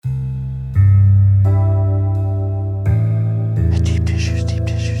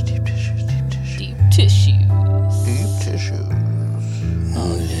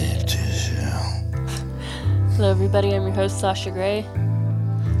everybody. I'm your host, Sasha Gray.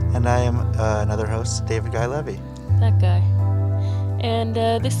 And I am another host, David Guy Levy. That guy. And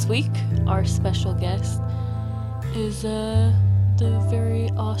this week, our special guest is the very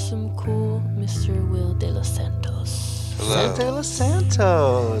awesome, cool Mr. Will De Los Santos. Hello. De Los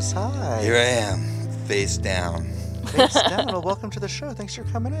Santos. Hi. Here I am, face down. Face down. Well, welcome to the show. Thanks for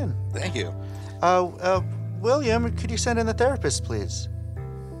coming in. Thank you. William, could you send in the therapist, please?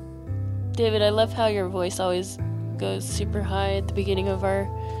 David, I love how your voice always goes super high at the beginning of our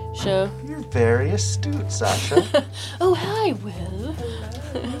show. You're very astute, Sasha. Oh, hi, Will.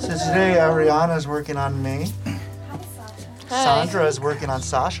 So today, Ariana's working on me. Hi. Sandra is working on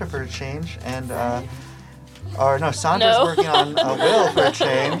Sasha for a change, and Sandra's working on Will for a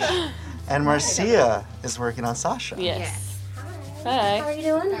change, and Marcia is working on Sasha. Yes. Hi. How are you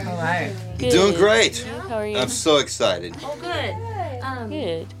doing? All right. Good. Doing great. How are you? I'm so excited. Oh, good.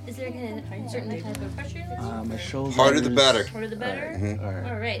 Good. Is there a certain type of pressure? My shoulders. Harder the better. Harder the better? Or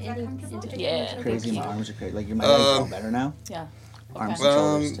All right. Anything Yeah. crazy. My arms are crazy. Like, my legs all better now? Yeah. Arms and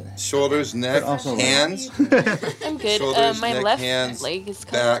shoulders today. Shoulders, neck, But also hands. I'm good. Shoulders, My neck, left hands, leg is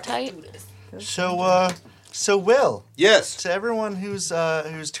kind back. of tight. So Will, Yes. to everyone who's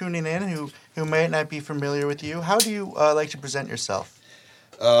tuning in who might not be familiar with you, how do you like to present yourself?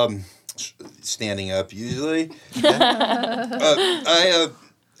 Standing up usually. I'm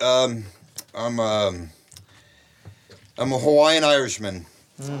a Hawaiian Irishman,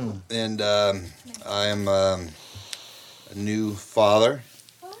 and I am a new father.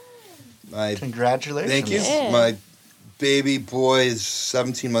 Congratulations. Thank you. Yeah. My baby boy is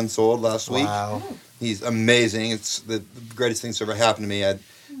 17 months old last week. Wow. He's amazing. It's the greatest thing that's ever happened to me. I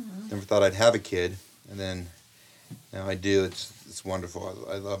never thought I'd have a kid, and then now I do. It's wonderful.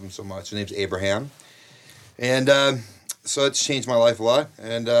 I love him so much. His name's Abraham, and so it's changed my life a lot.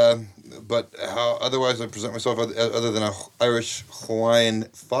 And but how otherwise I present myself other than an Irish Hawaiian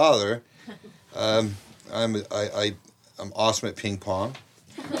father, I'm awesome at ping pong.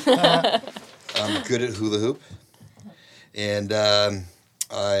 I'm good at hula hoop, and I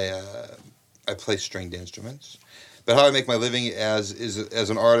play stringed instruments. But how I make my living as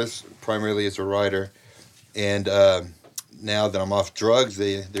an artist, primarily as a writer, and now that I'm off drugs,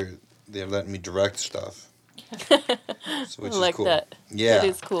 they're letting me direct stuff. So, which I like is cool. that. Yeah, It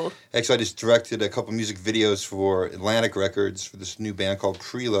is cool. Actually, I just directed a couple music videos for Atlantic Records for this new band called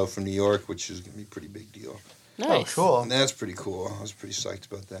Prelo from New York, which is gonna be a pretty big deal. Nice. Oh, cool. And that's pretty cool. I was pretty psyched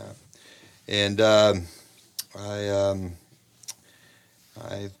about that. And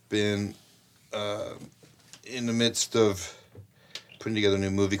I've been in the midst of putting together a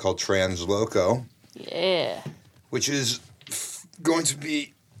new movie called Tranzloco, Yeah. which is going to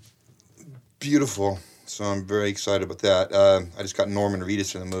be beautiful. So I'm very excited about that. I just got Norman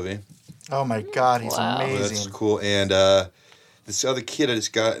Reedus in the movie. Oh my God, he's Wow. So amazing. that's cool. And this other kid I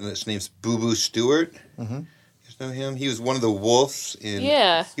just got, and his name's Boo Boo Stewart. Mm-hmm. You guys know him? He was one of the wolves in...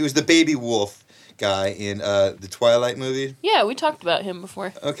 Yeah. He was the baby wolf guy in the Twilight movie. Yeah, we talked about him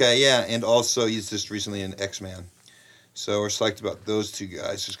before. Okay, yeah. And also he's just recently in X-Men. So we're psyched about those two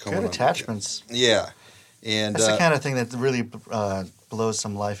guys just coming Good on. attachments. Yeah. And That's the kind of thing that really blows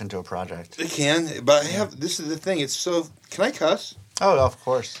some life into a project. it can, but this is the thing, it's so... Can I cuss? Oh, of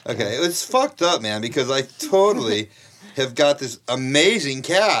course. Okay, it's fucked up, man, because I totally have got this amazing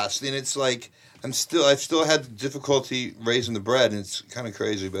cast, and it's like I've still had difficulty raising the bread, and it's kind of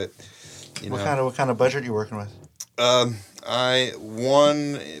crazy, but you know. What kind of budget are you working with? I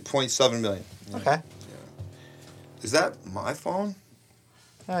 1.7 million. Yeah. Okay. Is that my phone?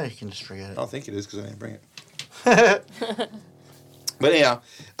 Oh, you can just forget I it. don't think it is because I didn't bring it. But anyhow,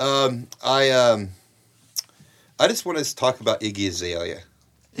 I just want to talk about Iggy Azalea.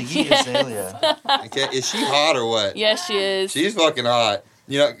 Iggy Yes. Azalea. Okay, is she hot or what? Yes, she is. She's fucking hot.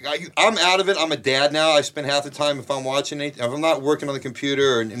 You know, I'm out of it. I'm a dad now. I spend half the time if I'm watching it. If I'm not working on the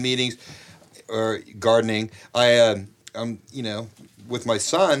computer or in meetings or gardening, I'm with my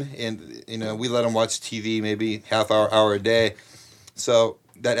son, and we let him watch TV maybe half hour a day. So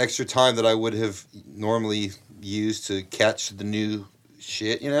that extra time that I would have normally used to catch the new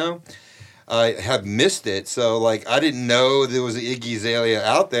shit, I have missed it. So, I didn't know there was an Iggy Azalea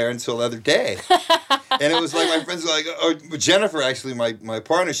out there until the other day. And it was like, my friends were like, or Jennifer, actually, my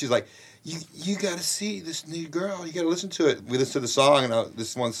partner, she's like, you got to see this new girl. You got to listen to it. We listened to the song,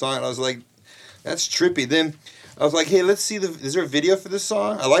 this one song, and I was like, that's trippy. Then I was like, hey, let's see, is there a video for this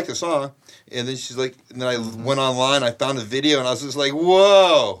song? I like the song. And then she's like, and then I went online, I found the video, and I was just like,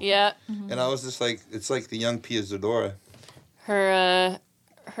 whoa. Yeah. And I was just like, it's like the young Pia Zadora. Her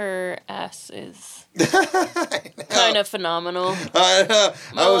her ass is kind of phenomenal. I know.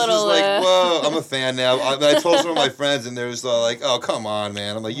 I was little, just like, whoa, I'm a fan now. I told some of my friends, and they were like, oh, come on,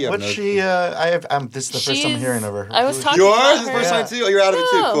 man. I'm like, you have What's no... she? This is the first time hearing of her. I was talking You are? about This is the her. first time, too? Oh, you're out of it,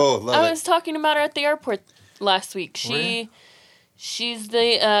 too? No, Cool. Love I it. was talking about her at the airport last week. She's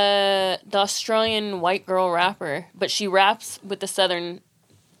the Australian white girl rapper, but she raps with the Southern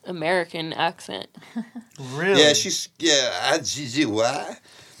American accent. Really? Yeah, she's... Yeah, Why?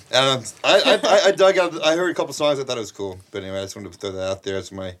 I dug out... I heard a couple songs. I thought it was cool. But anyway, I just wanted to throw that out there.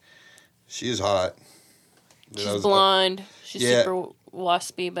 She is hot. She's blonde. She's super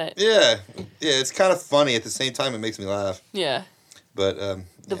waspy, but... Yeah. Yeah, it's kind of funny. At the same time, it makes me laugh. Yeah. But,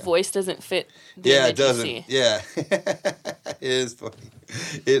 the voice doesn't fit the it image doesn't. you see. Yeah. It is funny.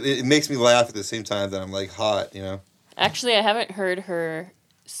 It makes me laugh at the same time that I'm, like, hot, you know? Actually, I haven't heard her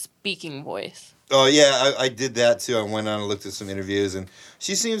speaking voice. Oh, yeah, I did that, too. I went on and looked at some interviews, and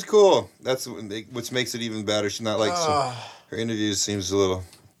she seems cool. That's what makes it even better. She's not like... her interviews seems a little...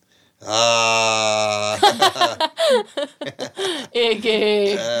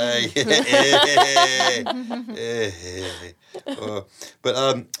 Iggy. But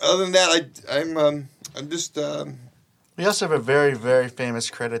other than that, I'm just... We also have a very, very famous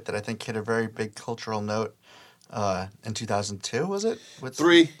credit that I think hit a very big cultural note in 2002, was it? With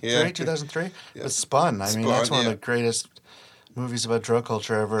 2003? Yeah. With Spun. I mean, that's Spun, one of the greatest movies about drug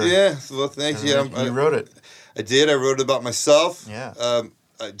culture ever. Yeah, well, thanks. Yeah, You wrote it. I did. I wrote it about myself. Yeah.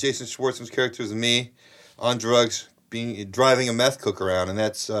 Jason Schwartzman's character is me, on drugs, driving a meth cook around, and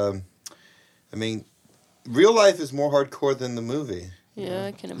that's... I mean, real life is more hardcore than the movie. Yeah,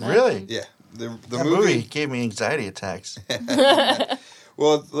 I can imagine. Really? Yeah. The movie gave me anxiety attacks.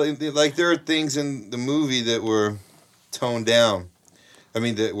 Well, like there are things in the movie that were toned down. I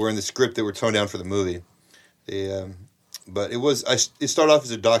mean, that were in the script that were toned down for the movie. But it started off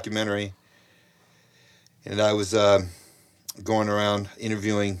as a documentary, and I was going around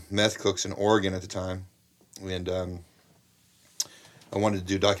interviewing meth cooks in Oregon at the time, and I wanted to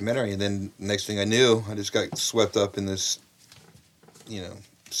do a documentary. And then next thing I knew, I just got swept up in this,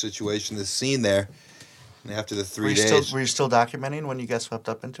 situation, this scene there. And after the 3 days... Were you still documenting when you got swept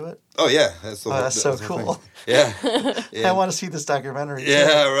up into it? Oh, yeah. That's so cool. Yeah. I want to see this documentary.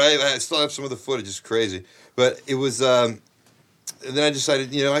 Yeah, right. I still have some of the footage. It's crazy. But it was... and then I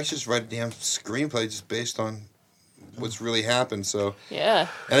decided, I should just write a damn screenplay just based on what's really happened. So... Yeah.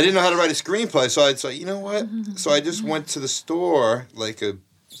 And I didn't know how to write a screenplay, so I'd say, you know what? So I just went to the store, I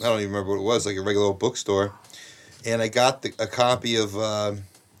don't even remember what it was, like a regular old bookstore, and I got a copy of...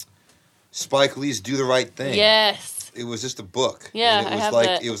 Spike Lee's Do the Right Thing. Yes. It was just a book. Yeah, and I have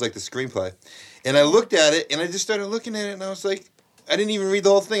it was like the screenplay. And I looked at it, and I just started looking at it, and I was like, I didn't even read the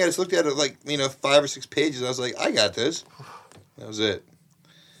whole thing. I just looked at it 5 or 6 pages, and I was like, I got this. That was it.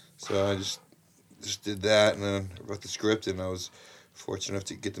 So I just did that, and then I wrote the script, and I was fortunate enough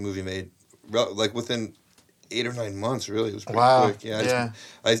to get the movie made, within 8 or 9 months, really. It was pretty quick. Yeah.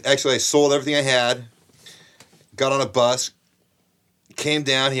 I sold everything I had, got on a bus, came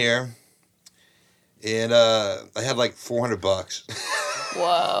down here, and I had like $400.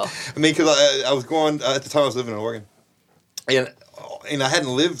 Wow. I mean, because I was going at the time I was living in Oregon, and I hadn't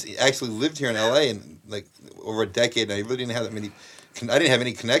lived here in LA in over a decade, and I really didn't have that many. I didn't have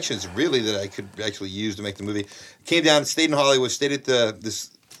any connections really that I could actually use to make the movie. Came down, stayed in Hollywood, stayed at this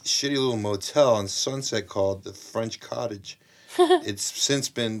shitty little motel on Sunset called the French Cottage. It's since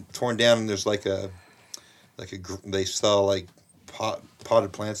been torn down, and there's they sell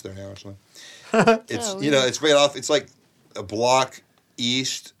potted plants there now or something. It's it's right off. It's like a block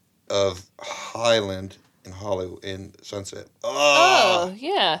east of Highland in Hollywood in Sunset. Oh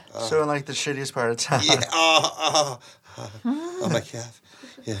yeah. So in the shittiest part of town. Yeah. Oh my calf.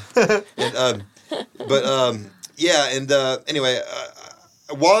 Yeah. Anyway,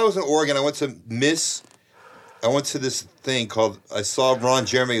 while I was in Oregon, I went to this thing called. I saw Ron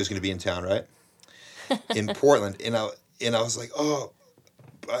Jeremy was going to be in town, right? In Portland, and I was like, oh.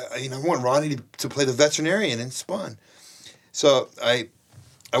 I want Ronnie to play the veterinarian in Spun. So I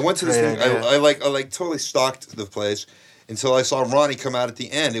went to this thing. I totally stalked the place until I saw Ronnie come out at the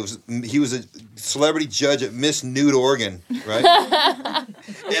end. He was a celebrity judge at Miss Nude Oregon, right? And I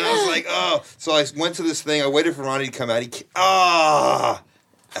was like, oh. So I went to this thing. I waited for Ronnie to come out.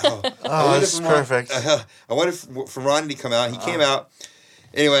 That's perfect. I waited for Ronnie to come out. He came out.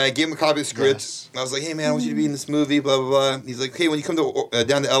 Anyway, I gave him a copy of the script. Yes. I was like, hey, man, I want you to be in this movie, blah, blah, blah. He's like, hey, when you come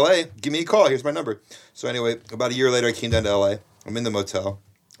down to L.A., give me a call. Here's my number. So anyway, about a year later, I came down to L.A. I'm in the motel.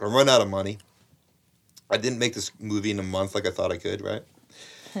 I run out of money. I didn't make this movie in a month like I thought I could, right?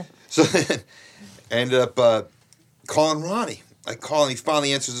 So I ended up calling Ronnie. I call and he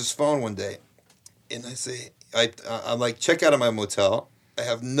finally answers his phone one day. And I say, I'm like, check out of my motel. I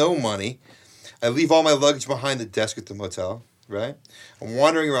have no money. I leave all my luggage behind the desk at the motel, right? I'm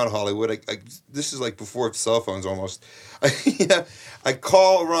wandering around Hollywood. This is like before cell phones almost. I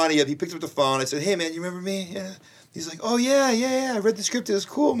call Ronnie up. He picks up the phone. I said, hey, man, you remember me? Yeah. He's like, oh, yeah. I read the script. It was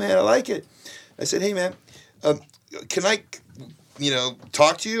cool, man. I like it. I said, hey, man, can I,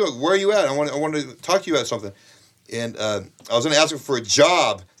 talk to you? Where are you at? I want to talk to you about something. And I was going to ask him for a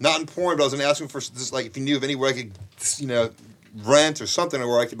job, not in porn, but I was going to ask him for this, like, if he knew of anywhere I could, rent or something, or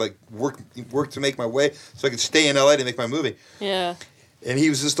where I could like work to make my way, so I could stay in LA to make my movie. Yeah. And he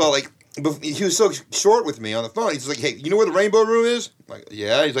was just all like, he was so short with me on the phone. He's like, hey, you know where the Rainbow Room is? I'm like,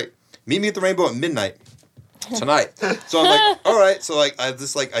 yeah. He's like, meet me at the Rainbow at midnight tonight. So I'm like, all right. So like, I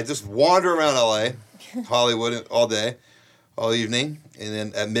just wander around LA, Hollywood all day, all evening, and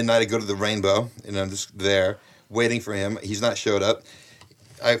then at midnight I go to the Rainbow, and I'm just there waiting for him. He's not showed up.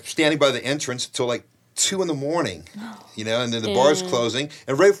 I'm standing by the entrance till like 2 a.m, and then the bar's closing,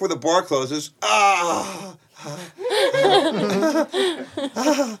 and right before the bar closes,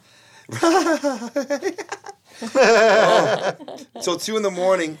 so 2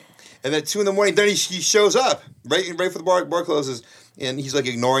 a.m, and then 2 a.m, then he shows up right before the bar closes, and he's like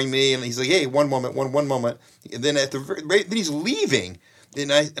ignoring me, and he's like, hey, one moment, and then at then he's leaving,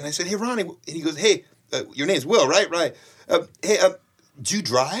 and I said, hey, Ronnie, and he goes, hey, your name's Will, right? Hey, do you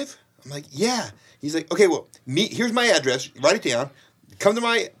drive? I'm like, yeah. He's like, okay, well, here's my address. Write it down. Come to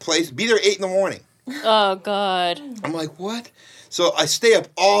my place. Be there 8 a.m. Oh, God. I'm like, what? So I stay up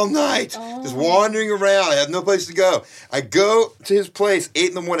all night, just wandering around. I have no place to go. I go to his place,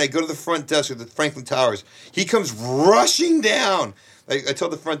 8 a.m. I go to the front desk at the Franklin Towers. He comes rushing down. I tell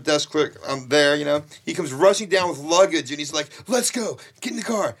the front desk clerk, I'm there, He comes rushing down with luggage, and he's like, let's go. Get in the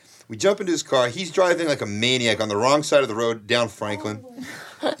car. We jump into his car. He's driving like a maniac on the wrong side of the road down Franklin.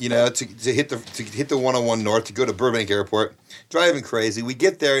 To hit the 101 North to go to Burbank Airport, driving crazy. We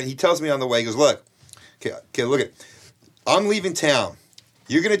get there and he tells me on the way, he goes, look, okay, look it, I'm leaving town.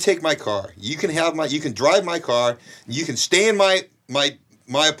 You're gonna take my car. You can drive my car. You can stay in my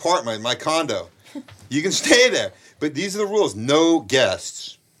apartment, my condo. You can stay there. But these are the rules: no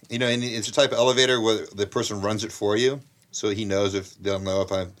guests. And it's a type of elevator where the person runs it for you. So he knows they'll know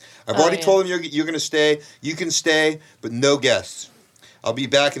if I've already told him you're gonna stay. You can stay, but no guests. I'll be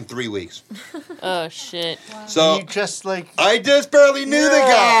back in 3 weeks. Oh, shit. Wow. So you just like... I just barely knew the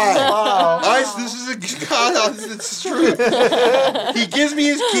guy. Wow. This is true. He gives me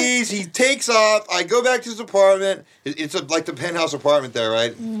his keys. He takes off. I go back to his apartment. It's like the penthouse apartment there,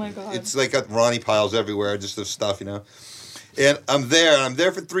 right? Oh, my God. It's like got Ronnie piles everywhere, just of stuff, And I'm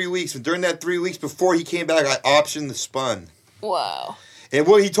there for 3 weeks. And during that 3 weeks before he came back, I optioned the Spun. Wow. And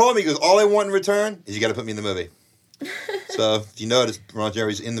what he told me, he goes, all I want in return is you got to put me in the movie. So, if you notice, Ron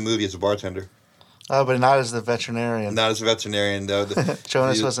Jerry's in the movie as a bartender. Oh, but not as the veterinarian. Not as a veterinarian, though.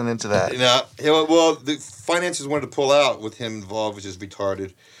 Jonas wasn't into that. Well, the finances wanted to pull out with him involved, which is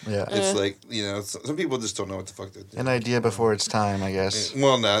retarded. Yeah. It's like, some people just don't know what the fuck they're doing. An idea before its time, I guess.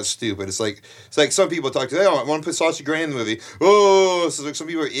 Well, no, it's stupid. It's like some people talk to, hey, I want to put Sasha Grey in the movie. Oh, so like some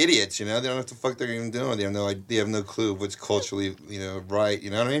people are idiots, They don't know what the fuck they're even doing. They have no clue what's culturally, right. You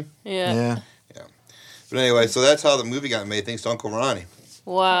know what I mean? Yeah. But anyway, so that's how the movie got made, thanks to Uncle Ronnie.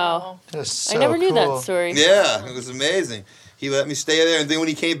 Wow. So I never knew cool. that story. Yeah, it was amazing. He let me stay there, and then when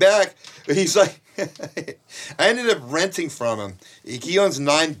he came back, he's like, I ended up renting from him. He owns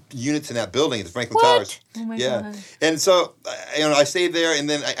 9 units in that building at the Franklin Towers. Oh my God. And so, I stayed there, and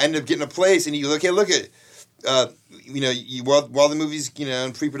then I ended up getting a place, and he goes, okay, look at, while the movie's,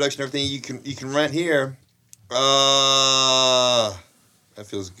 in pre-production and everything, you can rent here. That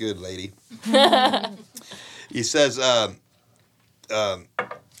feels good, lady. He says, okay,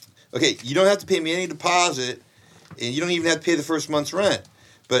 you don't have to pay me any deposit, and you don't even have to pay the first month's rent.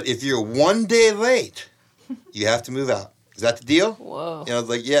 But if you're 1 day late, you have to move out. Is that the deal? Whoa. I was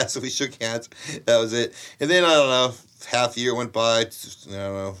like, yeah. So we shook hands. That was it. And then, I don't know, half a year went by, 8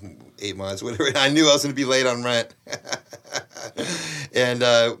 months, whatever. I knew I was going to be late on rent. And,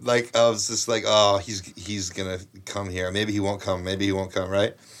 I was just like, oh, he's going to come here. Maybe he won't come.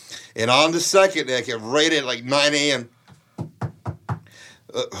 Right? And on the second day, I get right at 9 a.m.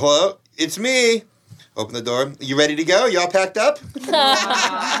 Hello? It's me. Open the door. You ready to go? Y'all packed up? You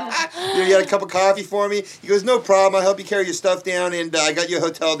got a cup of coffee for me? He goes, no problem. I'll help you carry your stuff down, and I got you a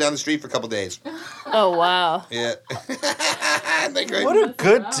hotel down the street for a couple days. Oh, wow. Yeah. Isn't that great? What a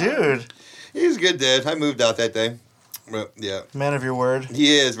good dude. He's a good dude. I moved out that day. But, yeah. Man of your word.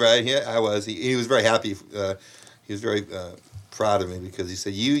 He is, right? Yeah, I was. He was very happy. He was very proud of me because he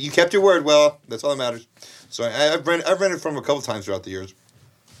said, "You kept your word. Well, that's all that matters." So I've rented from him a couple times throughout the years.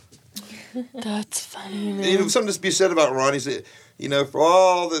 That's funny, man. You know, something to be said about Ron. He said, you know, for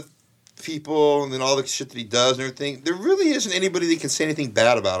all the people and then all the shit that he does and everything, there really isn't anybody that can say anything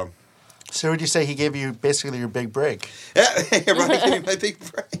bad about him. So would you say he gave you basically your big break? Yeah, Ron gave me my big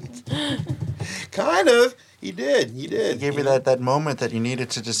break. Kind of. He did. He gave you that moment that you needed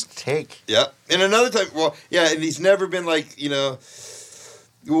to just take. Yeah. And another time, well, yeah, and he's never been like, you know,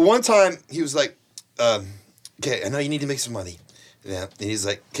 well, one time he was like, okay, I know you need to make some money. Yeah. And he's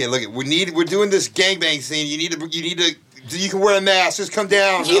like, okay, look, we're doing this gangbang scene. You need to, you can wear a mask. Just come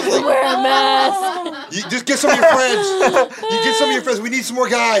down. You can wear a mask. You just get some of your friends. You get some of your friends. We need some more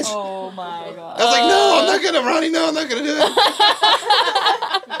guys. Oh my god. I was like, no, I'm not gonna, Ronnie. No, I'm not gonna do it.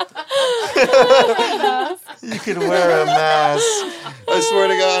 You could wear a mask. I swear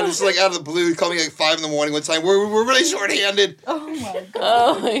to God, it's like out of the blue. He called me like 5 in the morning one time. We're really short-handed. Oh my god.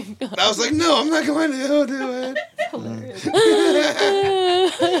 Oh my god. And I was like, no, I'm not going to do it.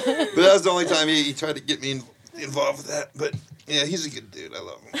 But that was the only time he tried to get me involved with that. But yeah, he's a good dude. I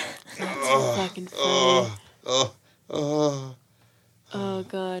love him. That's fucking funny. Oh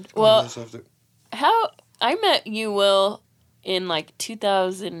god. Well, how I met you, Will, in like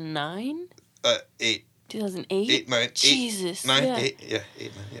 2009. 8. 2008? 8, 9, 8, Jesus. 9, yeah. 8, yeah,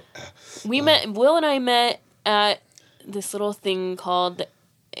 8, 9, yeah. Will and I met at this little thing called the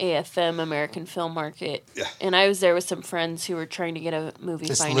AFM, American Film Market. Yeah. And I was there with some friends who were trying to get a movie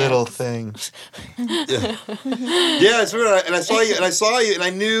This financed. little thing. Yeah, it's weird. And I saw you, and I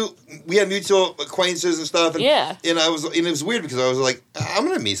knew we had mutual acquaintances and stuff. And, Yeah. And it was weird because I was like, I'm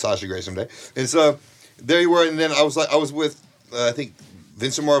gonna meet Sasha Grey someday. And so there you were, and then I was with I think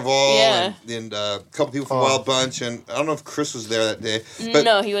Vincent Marval and a couple people from Wild Bunch, and I don't know if Chris was there that day. But,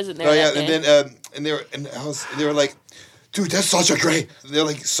 no, he wasn't there. Oh yeah, that and day. then they were like, dude, that's Sasha Grey. They're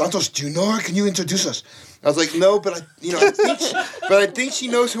like, Santos, do you know her? Can you introduce us? I was like, no, but I think she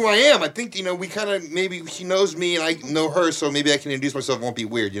knows who I am. I think, we kind of, maybe she knows me and I know her, so maybe I can introduce myself. It won't be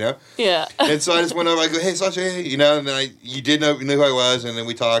weird, Yeah. And so I just went over, I go, hey, Sasha, hey, and then you knew who I was, and then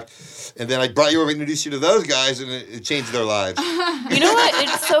we talked. And then I brought you over and introduced you to those guys, and it changed their lives. You know what?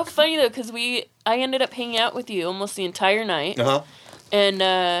 It's so funny, though, because I ended up hanging out with you almost the entire night. Uh-huh.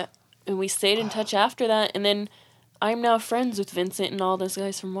 And we stayed in touch after that, and then I'm now friends with Vincent and all those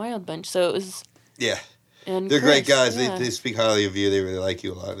guys from Wild Bunch, so it was... Yeah. And they're Chris, great guys. yeah. They speak highly of you. They really like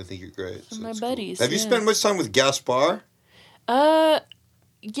you a lot. I think you're great. They're my it's buddies. Cool. Have you yeah. spent much time with Gaspar? Yeah,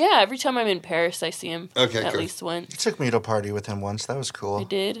 every time I'm in Paris, I see him at least once. You took me to a party with him once. That was cool. I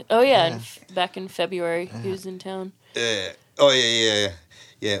did. Oh, yeah. Back in February, he was in town. Oh, yeah.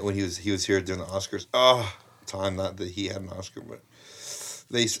 Yeah, when he was here during the Oscars. Oh, time, not that he had an Oscar, but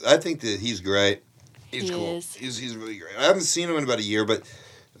I think that he's great. He's cool. He's really great. I haven't seen him in about a year, but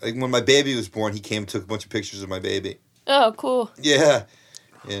like when my baby was born, he came and took a bunch of pictures of my baby. Oh, cool. Yeah.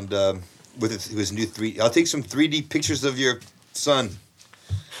 And with his new 3D... I'll take some 3D pictures of your son.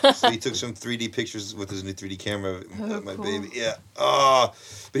 So he took some 3D pictures with his new 3D camera of my baby. Yeah. Oh,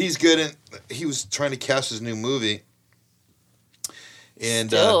 but he's good. And he was trying to cast his new movie.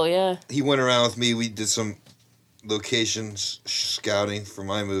 And he went around with me. We did some locations scouting for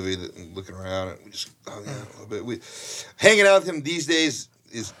my movie, looking around. And we just hung out a little bit. Hanging out with him these days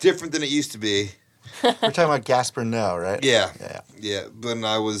is different than it used to be. We're talking about Gaspar Noé, right? Yeah. When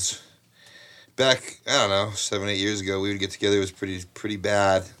I was... Back, I don't know, 7, 8 years ago, we would get together. It was pretty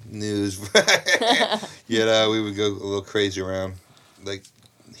bad news. We would go a little crazy around, like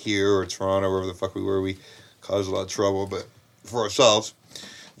here or Toronto, wherever the fuck we were. We caused a lot of trouble, but for ourselves,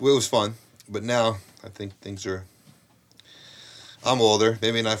 it was fun. But now, I think things are... I'm older.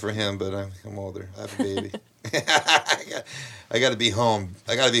 Maybe not for him, but I'm older. I have a baby. I got to be home.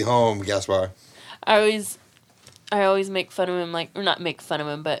 Gaspar. I always make fun of him, or not make fun of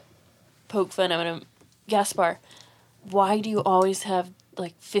him, but poke fun at him. Gaspar, why do you always have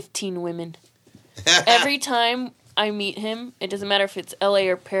 15 women? Every time I meet him, it doesn't matter if it's LA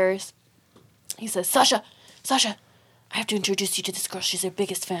or Paris, he says, Sasha, I have to introduce you to this girl. She's your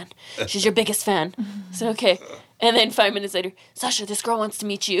biggest fan. She's your biggest fan. So, okay. And then 5 minutes later, Sasha, this girl wants to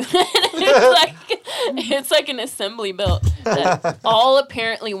meet you. It's like an assembly built that all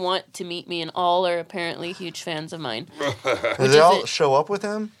apparently want to meet me and all are apparently huge fans of mine. Do they all show up with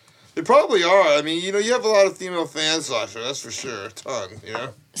him? They probably are. I mean, you have a lot of female fans, Sasha. That's for sure. A ton,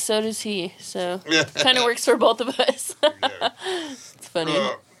 So does he. So kind of works for both of us. It's funny.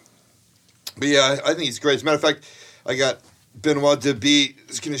 But yeah, I think he's great. As a matter of fact, I got Benoit Debie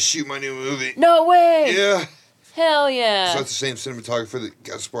is going to shoot my new movie. No way! Yeah. Hell yeah. So that's the same cinematographer that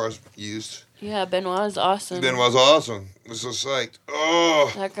Gaspar's used. Yeah, Benoit is awesome. Benoit's awesome. I'm so psyched.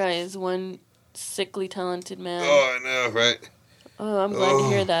 Oh. That guy is one sickly talented man. Oh, I know, right? Oh, I'm glad to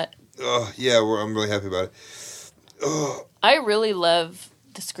hear that. Oh, yeah, I'm really happy about it. Oh. I really love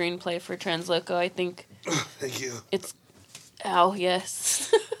the screenplay for Tranzloco. I think. Thank you. It's. Ow,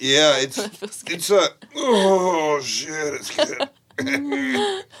 yes. Yeah, it's oh shit, it's good.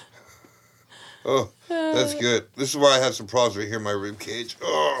 Oh, that's good. This is why I have some problems right here in my rib cage.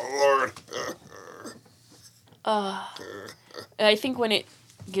 Oh Lord. I think when it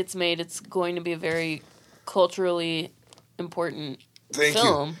gets made, it's going to be a very culturally important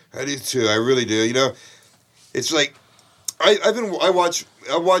film. You. I do too. I really do. You know, it's like I watch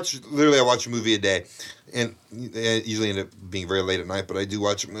a movie a day, and I usually end up being very late at night. But I do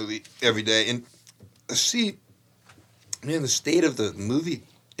watch a movie every day, and see, man, the state of the movie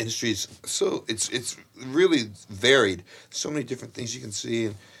industry is so it's really varied. So many different things you can see,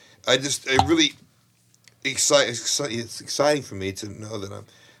 and it's exciting for me to know that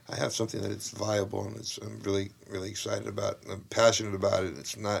I have something that it's viable, and I'm really, really excited about. I'm passionate about it.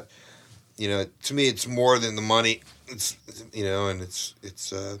 It's not, you know, to me, it's more than the money. It's, you know, and it's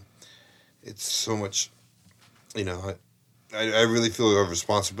so much, you know, I really feel a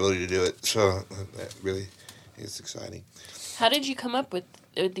responsibility to do it. So that really, it's exciting. How did you come up with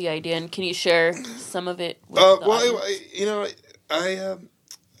the idea, and can you share some of it with the audience?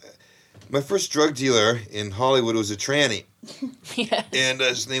 My first drug dealer in Hollywood was a tranny. Yes. And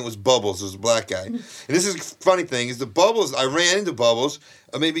his name was Bubbles. He was a black guy. And this is a funny thing, is the Bubbles, I ran into Bubbles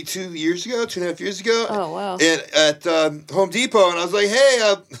maybe 2.5 years ago. Oh, wow. And at Home Depot, and I was like,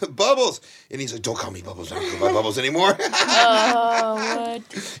 hey, Bubbles. And he's like, don't call me Bubbles. I don't go by Bubbles anymore. Oh,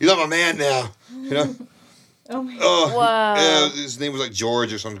 what? You're not my man now. You know? Oh, my God. Oh, Wow. Yeah, his name was like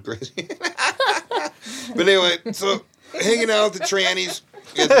George or something crazy. But anyway, so hanging out with the trannies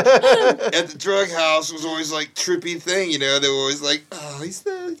at the drug house was always like trippy thing, you know. They were always like, oh, he's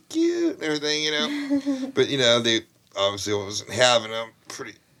so cute and everything, you know. But, you know, they obviously wasn't having him.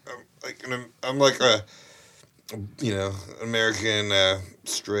 I'm like a, you know, American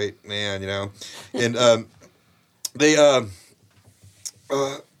straight man, you know. And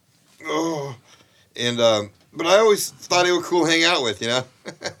but I always thought they were cool to hang out with, you know.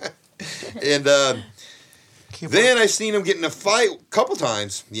 And then I seen them get in a fight a couple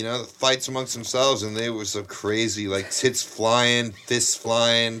times, you know, fights amongst themselves, and they were so crazy, like tits flying, fists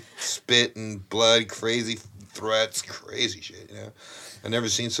flying, spit and blood, crazy threats, crazy shit, you know. I never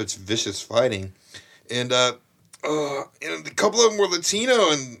seen such vicious fighting. And a couple of them were Latino,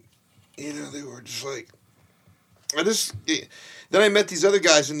 and, you know, they were just like, then I met these other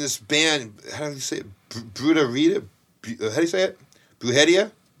guys in this band, how do you say it? Brujeria? How do you say it?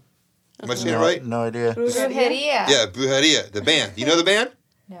 Brujeria? Am I saying it right? No idea. Brujeria. Yeah, Brujeria, the band. You know the band?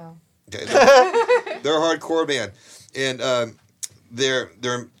 No. Okay, they're a hardcore band, and they're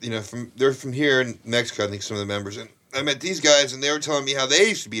from here in Mexico. I think some of the members, and I met these guys, and they were telling me how they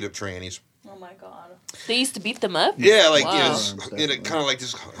used to beat up trannies. Oh my God. They used to beat them up? Yeah, like Wow. kind of like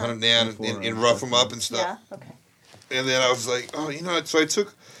just hunt them down and rough them up and stuff. Yeah. Okay. And then I was like, oh, you know, so I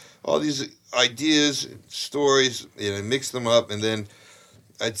took all these ideas, stories, and I mixed them up, and then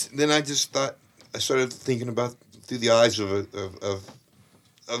I just thought, I started thinking about through the eyes of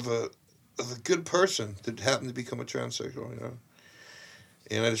a good person that happened to become a transsexual, you know.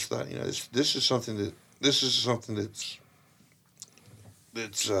 And I just thought, you know, this is something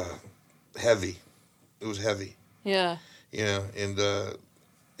that's heavy. It was heavy. Yeah. You know, and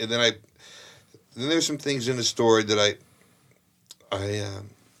then there's some things in the story that I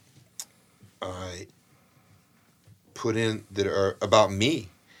put in that are about me.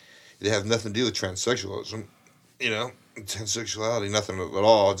 They have nothing to do with transsexualism, you know, transsexuality, nothing at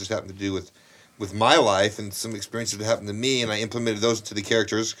all. It just happened to do with my life and some experiences that happened to me, and I implemented those into the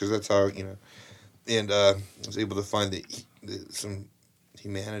characters because that's how, you know, and I was able to find some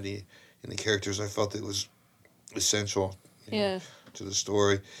humanity in the characters. I felt it was essential, you know, to the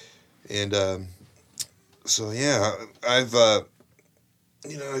story, and so yeah, I've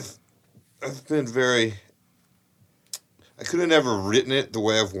been very. I could have never written it the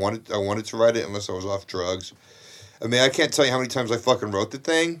way I wanted to write it unless I was off drugs. I mean, I can't tell you how many times I fucking wrote the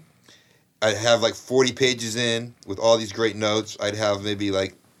thing. I'd have like 40 pages in with all these great notes. I'd have maybe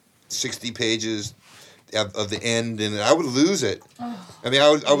like 60 pages of the end, and I would lose it. Oh, I mean,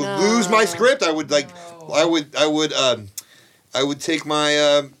 I would lose my script. I would I would take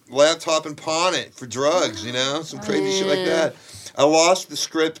my laptop and pawn it for drugs. You know, some crazy shit like that. I lost the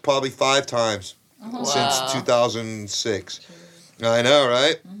script probably 5 times. Since 2006. I know,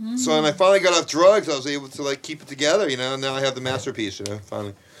 right? Mm-hmm. So when I finally got off drugs, I was able to like keep it together, you know, and now I have the masterpiece, you know,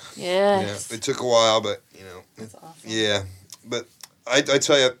 finally. Yes. It took a while, but That's awesome. Yeah, but I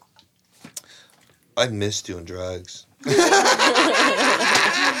tell you, I miss doing drugs.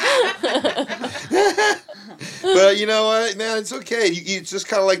 But you know what, man? It's okay. It's just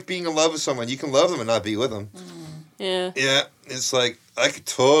kind of like being in love with someone. You can love them and not be with them. Yeah. Yeah, it's like I could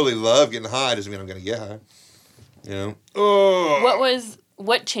totally love getting high. Doesn't mean I'm gonna get high. Oh.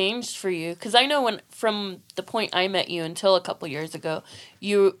 What changed for you? Because I know from the point I met you until a couple years ago,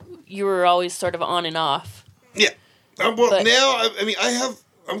 you were always sort of on and off. Yeah. Now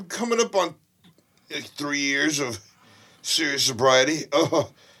I'm coming up on 3 years of serious sobriety.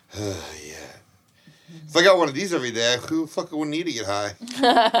 Oh, yeah. If I got one of these every day, who fucking would need to get high?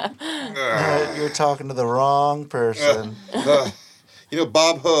 You're talking to the wrong person.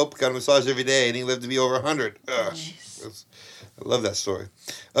 Bob Hope got a massage every day, and he lived to be over 100. I love that story.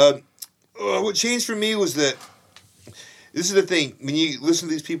 What changed for me was that this is the thing. When you listen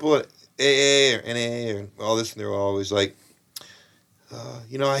to these people at AA or NA or all this, and they're always like,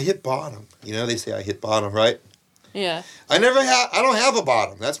 I hit bottom. They say I hit bottom, right? Yeah. I don't have a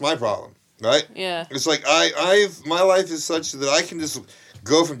bottom. That's my problem, right? Yeah. It's like my life is such that I can just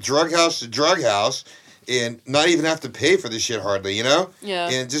go from drug house to drug house and not even have to pay for this shit hardly, Yeah.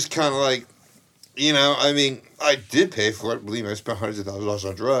 And just kind of like, I did pay for it. Believe me, I spent hundreds of thousands of dollars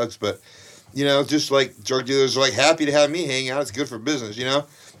on drugs, but, just like drug dealers are like happy to have me hang out. It's good for business,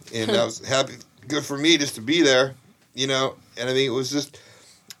 And I was happy, good for me just to be there, And it was just,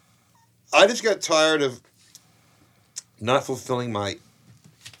 I just got tired of not fulfilling my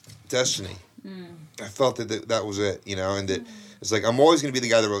destiny. I felt that was it, and that it's like I'm always going to be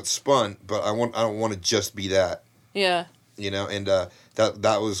the guy that wrote Spun, but I don't want to just be that. Yeah. And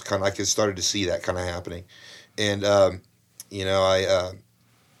that was kind of, I started to see that kind of happening, and I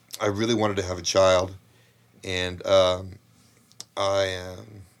really wanted to have a child, and I'm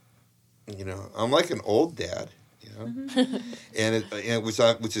like an old dad, and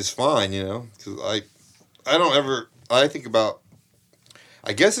which is fine, because I think about.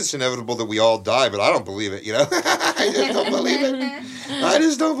 I guess it's inevitable that we all die, but I don't believe it, I just don't believe it. I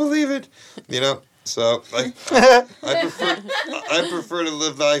just don't believe it, So I prefer to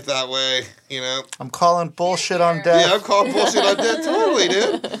live life that way, I'm calling bullshit on death. Yeah, I'm calling bullshit on death, totally,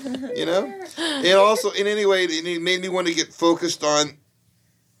 dude. And also, in any way, it made me want to get focused on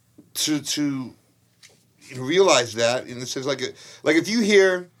to realize that, in the sense like if you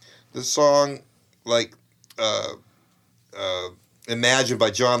hear the song like Imagine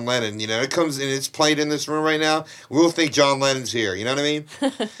by John Lennon, it comes and it's played in this room right now, we'll think John Lennon's here, you know what I mean?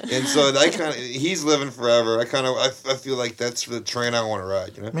 And so he's living forever. I feel like that's the train I want to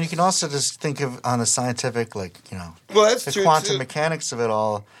ride, You can also just think of on a scientific, well, that's the true, quantum too. mechanics of it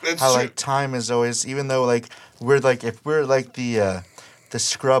all. That's how true. Time is always, even though if we're like the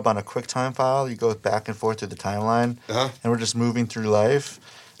scrub on a QuickTime file, you go back and forth through the timeline, and we're just moving through life.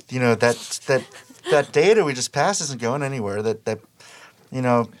 That data we just passed isn't going anywhere.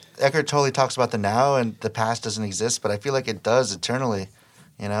 Eckhart totally talks about the now and the past doesn't exist, but I feel like it does eternally,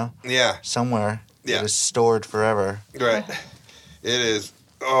 Yeah. Somewhere. Yeah. It is stored forever. Right. It is.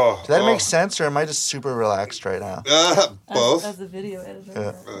 Oh. Does that make sense, or am I just super relaxed right now? Both. As a video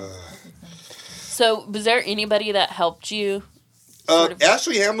editor. So, was there anybody that helped you?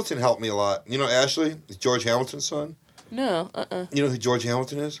 Ashley Hamilton helped me a lot. Ashley? George Hamilton's son? No. You know who George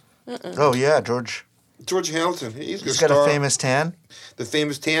Hamilton is? Oh, yeah, George. George Hamilton. He's got a famous tan? The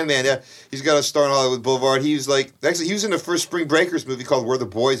famous tan man, yeah. He's got a star on Hollywood Boulevard. He was he was in the first Spring Breakers movie called Where the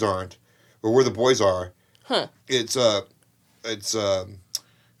Boys Aren't, or Where the Boys Are. Huh. It was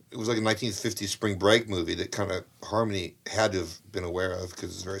like a 1950s Spring Break movie that kind of Harmony had to have been aware of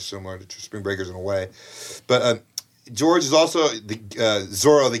because it's very similar to Spring Breakers in a way. But George is also the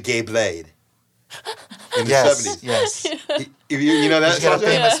Zorro the Gay Blade. In the 70s. Yes. You know that? He's got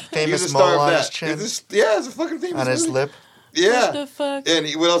a famous mole on his chin. It's a fucking famous on his movie. lip. Yeah. What the fuck? And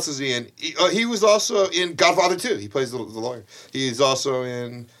what else is he in? He was also in Godfather 2. He plays the lawyer. He's also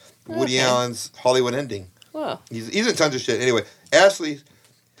in Woody Allen's Hollywood Ending. Wow. He's in tons of shit. Anyway, Ashley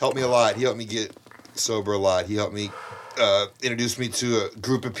helped me a lot. He helped me get sober a lot. He helped me introduce me to a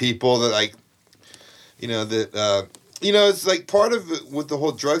group of people that it's like part of it with the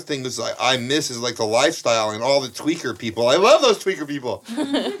whole drug thing is I miss is like the lifestyle and all the tweaker people. I love those tweaker people.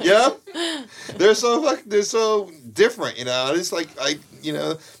 They're so different. It's like that's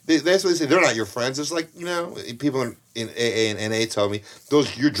what they say. They're not your friends. It's like people in AA and NA tell me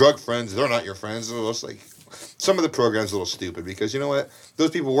those your drug friends. They're not your friends. It's like some of the programs a little stupid because you know what? Those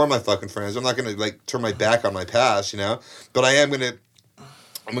people were my fucking friends. I'm not gonna turn my back on my past. But I am gonna.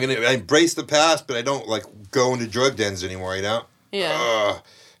 I'm gonna embrace the past, but I don't go into drug dens anymore. Yeah.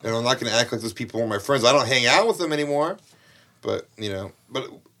 And I'm not going to act like those people were my friends. I don't hang out with them anymore. But,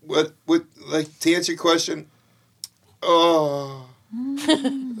 what like, to answer your question, I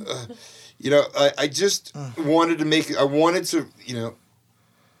just wanted to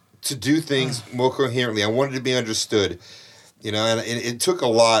to do things more coherently. I wanted to be understood, and it took a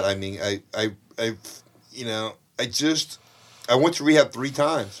lot. I mean, I went to rehab 3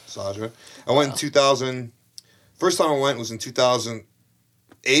 times, Sasha. I went in 2000. First time I went was in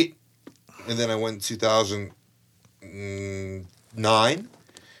 2008, and then I went in 2009, and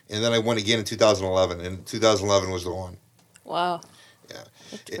then I went again in 2011, and 2011 was the one. Wow. Yeah.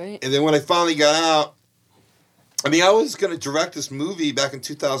 That's great. And then when I finally got out, I mean, I was going to direct this movie back in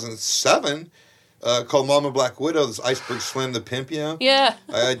 2007 called Mama Black Widow, this Iceberg Slim, the pimp, Yeah.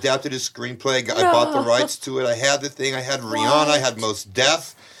 I adapted his screenplay. I bought the rights to it. I had the thing. I had Rihanna. I had Mos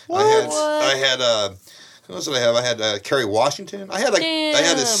Def. I had who else did I have? I had Kerry Washington. I had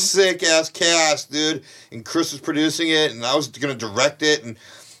a sick ass cast, dude. And Chris was producing it, and I was gonna direct it. And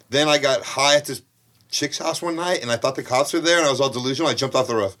then I got high at this chick's house one night, and I thought the cops were there, and I was all delusional. I jumped off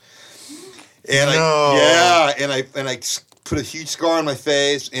the roof. And I put a huge scar on my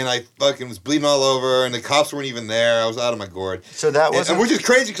face, and I fucking was bleeding all over, and the cops weren't even there. I was out of my gourd. So that was, which is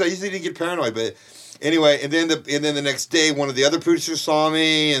crazy because I usually didn't get paranoid, but. Anyway, and then the next day, one of the other producers saw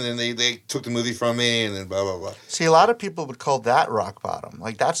me, and then they took the movie from me, and then blah, blah, blah. See, a lot of people would call that rock bottom.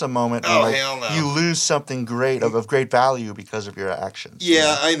 Like, that's a moment when hell no. You lose something great, of great value because of your actions.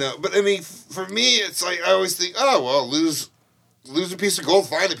 Yeah, I know. But, I mean, for me, it's like, I always think, oh, well, lose a piece of gold,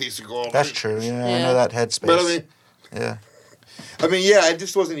 find a piece of gold. That's true, yeah. I know that headspace. But, I mean... Yeah. I mean, yeah, I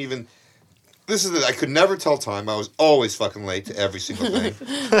just wasn't even... This is it. I could never tell time. I was always fucking late to every single thing.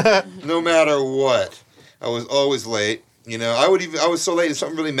 No matter what. I was always late. I was so late if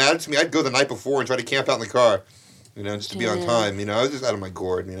something really mattered to me, I'd go the night before and try to camp out in the car, just to be on time. I was just out of my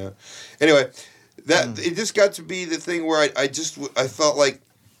gourd, Anyway, it just got to be the thing where I felt like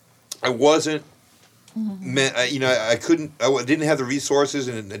I wasn't meant, I didn't have the resources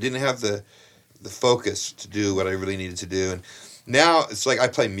and I didn't have the focus to do what I really needed to do. And now it's like I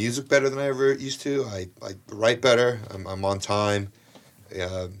play music better than I ever used to. I write better. I'm on time.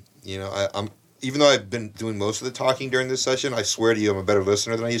 I'm even though I've been doing most of the talking during this session, I swear to you, I'm a better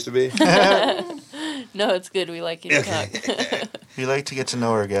listener than I used to be. No, it's good. We like you to talk. We like to get to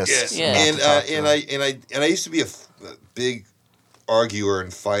know our guests. Yeah. And I used to be a big arguer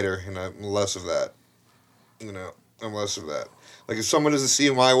and fighter, and I'm less of that. I'm less of that. Like if someone doesn't see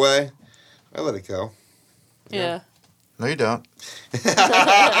it my way, I let it go. Yeah. No, you don't. That's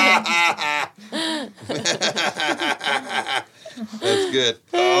good.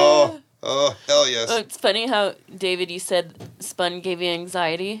 Oh, hell yes. Oh, it's funny how, David, you said Spun gave you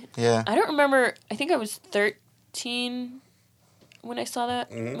anxiety. Yeah. I don't remember. I think I was 13 when I saw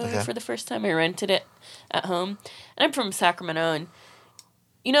that movie for the first time. I rented it at home. And I'm from Sacramento.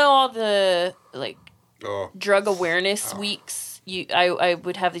 And all the, drug awareness weeks? I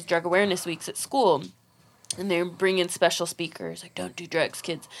would have these drug awareness weeks at school. And they would bring in special speakers, like, don't do drugs,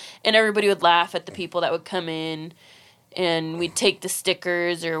 kids. And everybody would laugh at the people that would come in. And we'd take the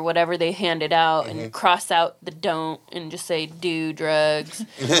stickers or whatever they handed out and cross out the don't and just say, do drugs.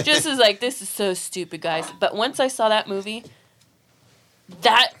 Just as like, this is so stupid, guys. But once I saw that movie,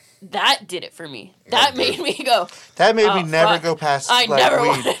 that did it for me. That made me go. That made me never go past I never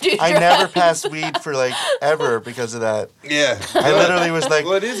want to do drugs. I never passed weed for ever because of that. Yeah. I literally was like,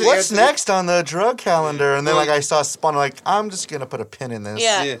 what's next on the drug calendar? And then I saw Spun, I'm just going to put a pin in this.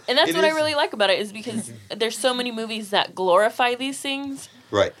 Yeah. And that's what I really like about it is because there's so many movies that glorify these things.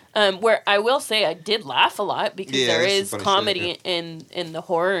 Right. Where I will say I did laugh a lot because there is comedy in the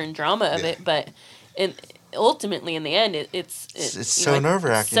horror and drama of it, but ultimately in the end it's so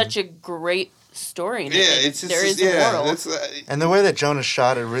nerve-wracking. Such a great story. There is a moral. And the way that Jonah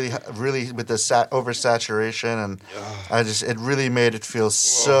shot it really with the oversaturation and it really made it feel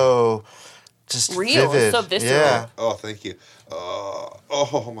so just real, vivid. so visceral. Yeah. Oh, thank you.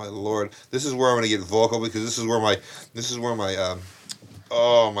 Oh my Lord. This is where I'm gonna get vocal because this is where my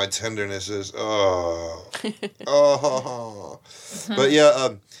my tenderness is. But yeah,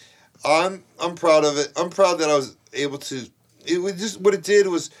 I'm proud of it. I'm proud that I was able to. It was just what it did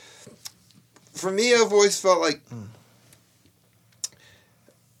was, for me. I've always felt like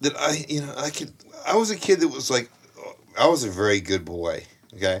that I was a kid that was like, I was a very good boy.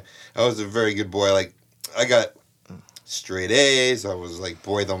 Okay, I was a very good boy. Like I got straight A's. I was like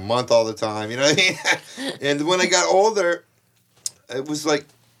boy of the month all the time. You know what I mean? And when I got older, it was like.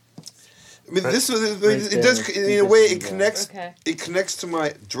 I mean, this was it does in a way it connects. Okay. It connects to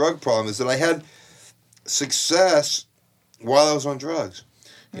my drug problem is that I had success while I was on drugs.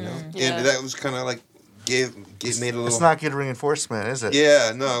 You know, Yeah. and that was kind of like made a little. It's not good reinforcement, is it?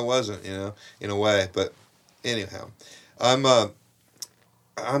 Yeah, no, it wasn't. You know, in a way, but anyhow, I'm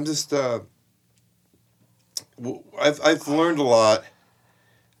just. I've learned a lot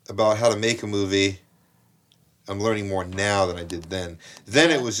about how to make a movie. I'm learning more now than I did then.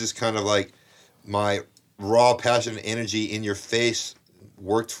 Then it was just kind of like my raw passion and energy in your face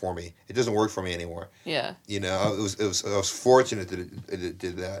worked for me. It doesn't work for me anymore. Yeah. You know, I was fortunate that it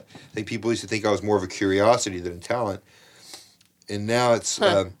did that. I think people used to think I was more of a curiosity than a talent, and now it's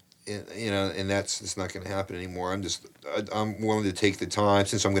you know, and it's not going to happen anymore. I'm willing to take the time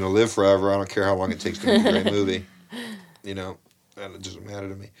since I'm going to live forever. I don't care how long it takes to make a great movie. You know, and it doesn't matter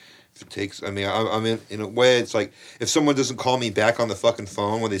to me. If it takes, I mean, I'm in a way. It's like if someone doesn't call me back on the fucking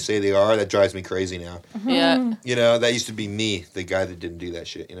phone when they say they are, that drives me crazy now. Yeah. You know, that used to be me, the guy that didn't do that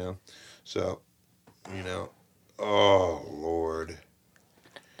shit. You know, so, you know, oh Lord,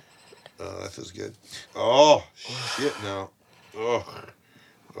 that feels good. Oh shit, no, oh,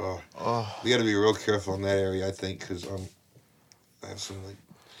 we got to be real careful in that area, I think, because I have some like.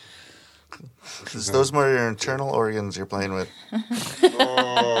 Because those are your internal organs you're playing with.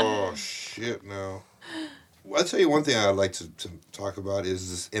 Oh shit, no. Well, I'll tell you one thing I'd like to talk about is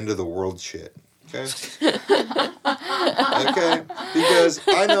this end of the world shit. Okay? Okay? Because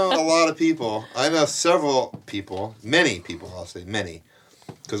I know a lot of people. I know several people. Many people, I'll say many.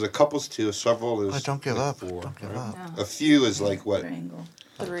 Because a couple's two, several is Don't give like up. 4. Don't give right? up. A few is like what? Triangle.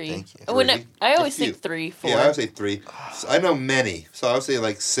 3. Thank you. I always A few. think 3, 4. Yeah, I would say 3. So I know many. So I would say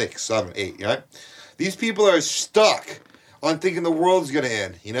like 6, 7, 8, right? These people are stuck on thinking the world's going to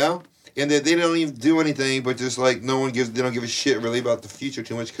end, you know? And they don't even do anything, but just like they don't give a shit really about the future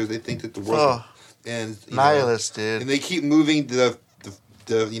too much because they think that the world and nihilist, dude. And they keep moving the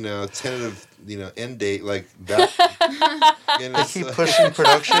you know, tentative, you know, end date like back. And They keep pushing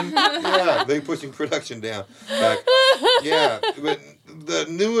production. Yeah, they're pushing production down. Back. Yeah, but the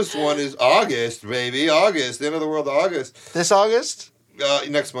newest one is August, baby. August, end of the world, August. This August?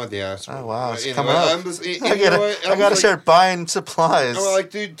 Next month, yeah. Oh wow, it's Anyway, coming up. I'm just, I gotta start buying supplies. I'm like,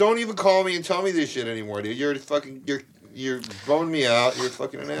 dude, don't even call me and tell me this shit anymore, dude. You're boning me out. You're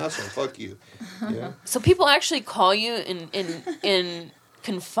fucking an asshole. Fuck you. Yeah. So people actually call you and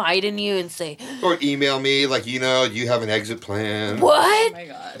confide in you and say, Or email me like, you know, you have an exit plan. Oh what? my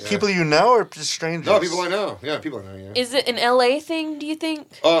god. Yeah. People you know or just strangers? No, people I know. Yeah, people I know. Yeah. Is it an LA thing, do you think?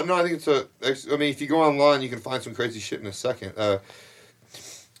 Oh no, I think it's I mean, if you go online, you can find some crazy shit in a second.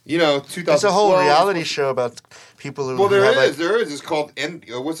 You know, 2012. There's a whole reality show about people who. Well, there have, is. It's called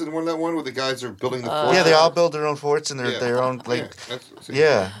what's the one where the guys are building the fort? Yeah, they all build their own forts and their own like.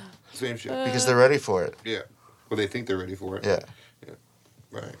 Yeah, same shit. Because they're ready for it. Yeah, well, they think they're ready for it. Yeah.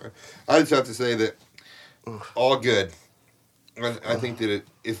 Right. I just have to say that all good. I think that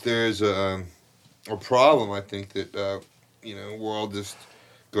if there's a problem, I think that you know, we'll all just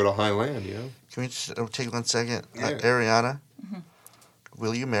go to high land. You know. Can we just take 1 second, Yeah. Ariana?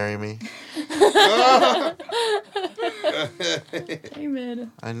 Will you marry me? David.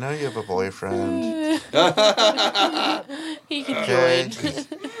 I know you have a boyfriend. He can Okay. join.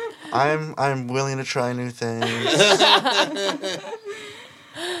 I'm willing to try new things.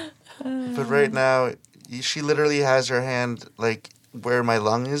 But right now, she literally has her hand like where my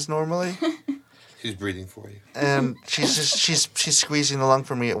lung is normally, She's breathing for you. and she's squeezing the lung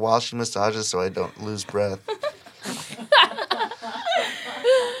for me while she massages so I don't lose breath.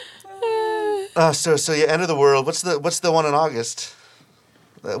 So yeah, end of the world. What's the one in August?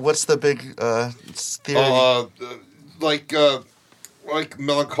 What's the big theory? Like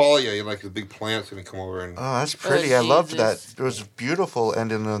Melancholia, like the big plant's gonna come over and. Oh, that's pretty. I loved that. Jesus. It was a beautiful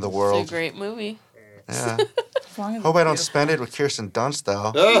ending of the It's world. a great movie. Yeah. As long as Hope it's I don't beautiful. spend it with Kirsten Dunst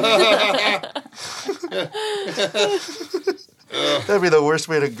though. That'd be the worst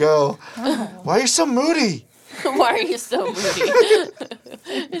way to go. Why are you so moody? Why are you so moody?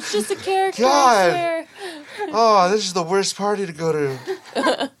 It's just a character. God. I swear. Oh, this is the worst party to go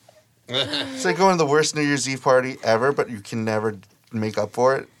to. It's like going to the worst New Year's Eve party ever, but you can never make up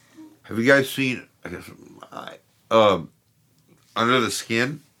for it. Have you guys seen? I guess, Under the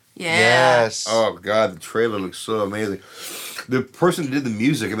Skin. Yeah. Yes. Oh God, the trailer looks so amazing. The person who did the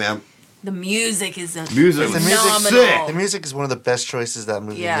music, I mean, The music is music The was music- sick. The music is one of the best choices that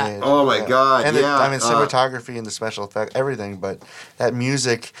movie Yeah. made. Oh my God, And yeah. I mean, cinematography and the special effect, everything. But that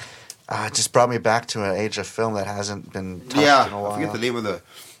music just brought me back to an age of film that hasn't been touched in a while. I forget the name of the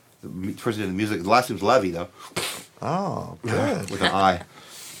person in the music. The last name's Levy though. Oh, good. With an I.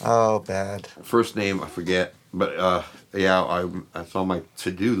 Oh, bad. First name I forget, but yeah, I saw my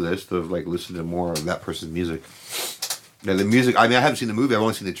to-do list of like listening to more of that person's music. Yeah, the music. I mean, I haven't seen the movie. I've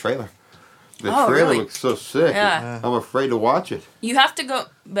only seen the trailer. The trailer really? looks so sick. Yeah. I'm afraid to watch it. You have to go,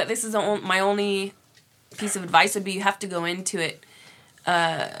 but this is my only piece of advice would be you have to go into it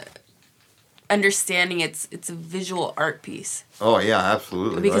understanding it's a visual art piece. Oh yeah,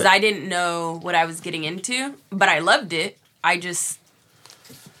 absolutely. Because right. I didn't know what I was getting into, but I loved it. I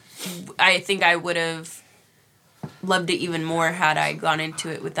think I would have loved it even more had I gone into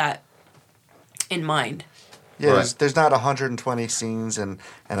it with that in mind. Yeah, Right. there's not 120 scenes and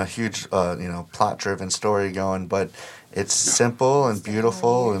a huge, plot-driven story going, but it's simple and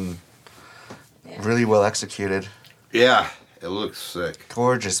beautiful and really well executed. Yeah, it looks sick.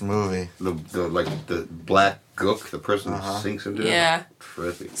 Gorgeous movie. The black gook, the person who sinks into it. Yeah.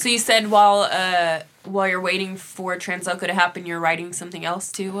 Terrific. So you said while you're waiting for Tranzloco to happen, you're writing something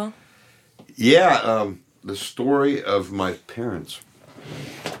else too, Will? Yeah, the story of my parents,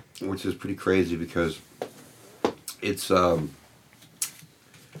 which is pretty crazy because it's when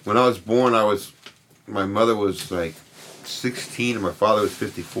I was born, my mother was like 16 and my father was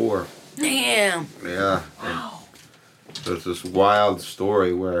 54. Damn. Yeah. Wow. So it's this wild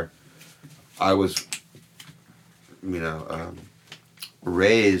story where I was,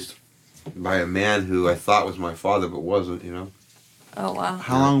 raised by a man who I thought was my father but wasn't. Oh wow.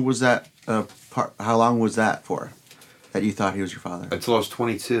 How long was that? How long was that for? That you thought he was your father? Until I was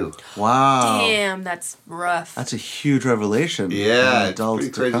 22. Wow. Damn, that's rough. That's a huge revelation. Yeah, for it's a adults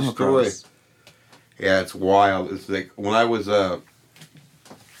pretty to crazy come story. across. Yeah, it's wild. It's like when I was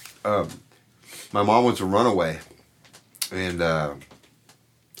my mom was a runaway, and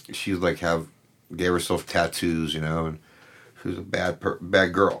she gave herself tattoos, and she was a bad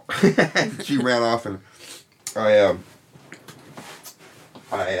girl. She ran off, and oh,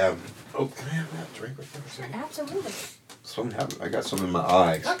 can I have that drink with me? Absolutely. Something happened. I got something in my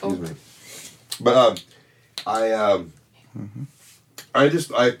eye. Excuse me. But I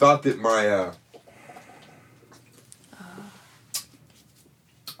thought that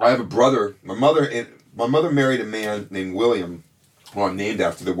I have a brother. My mother married a man named William, who I'm named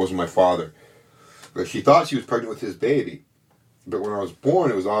after. That wasn't my father, but she thought she was pregnant with his baby. But when I was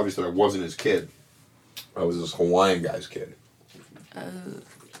born, it was obvious that I wasn't his kid. I was this Hawaiian guy's kid.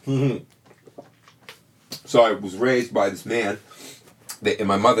 So I was raised by this man. And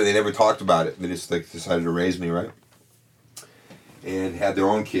my mother, they never talked about it. They just decided to raise me, right? And had their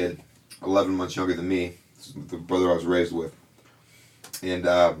own kid, 11 months younger than me, the brother I was raised with. And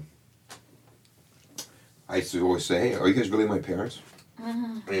I used to always say, "Hey, are you guys really my parents?"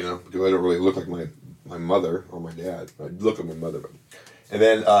 Because I don't really look like my mother or my dad. I look like my mother. And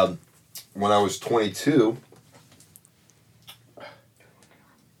then when I was 22,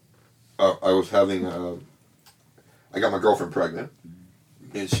 I was having I got my girlfriend pregnant,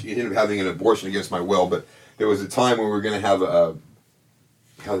 and she ended up having an abortion against my will. But there was a time when we were going to have a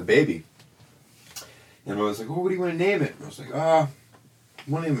baby, and I was like, "Oh, what do you want to name it?" And I was like, I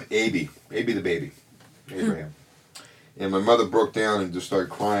want to name it Aby the baby, Abraham. And my mother broke down and just started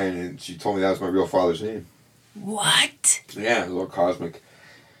crying, and she told me that was my real father's name. What? Yeah, it was all cosmic,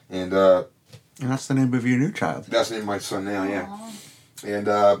 and that's the name of your new child. That's the name of my son now. Yeah. And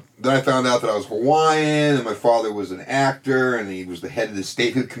then I found out that I was Hawaiian, and my father was an actor, and he was the head of the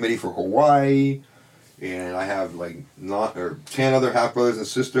statehood committee for Hawaii. And I have 10 other half brothers and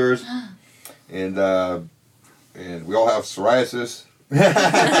sisters, and we all have psoriasis. And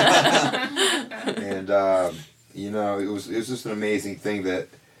it was just an amazing thing that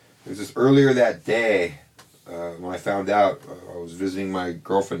it was just earlier that day when I found out. I was visiting my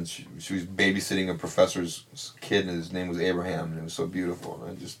girlfriend. She was babysitting a professor's kid, and his name was Abraham, and it was so beautiful.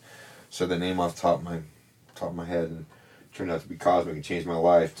 And I just said the name off the top of my head, and it turned out to be cosmic. It changed my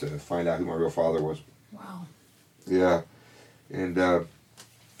life to find out who my real father was. Wow. Yeah, and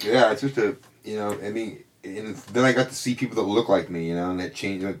it's just and then I got to see people that look like me, and that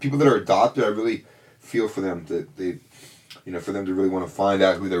changed. People that are adopted, I really feel for them that they, for them to really want to find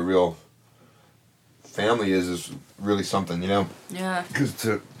out who their real family is really something, Yeah. Because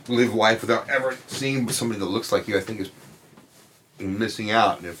to live life without ever seeing somebody that looks like you, I think is missing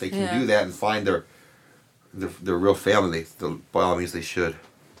out. And if they can do that and find their real family, by all means they should.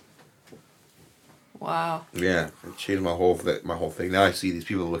 Wow. Yeah, it changed my whole thing. Now I see these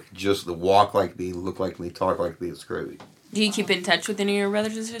people that walk like me, look like me, talk like me. It's crazy. Do you keep in touch with any of your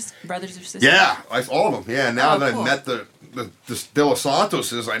brothers or sisters? Yeah, all of them. Yeah, now that cool. I've met the De Los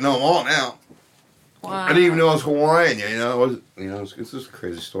Santoses, I know them all now. Wow. I didn't even know I was Hawaiian. It's just a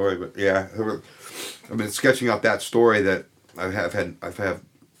crazy story. But yeah, I've been sketching out that story that I've had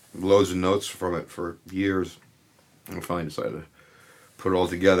loads of notes from it for years, and I finally decided to put it all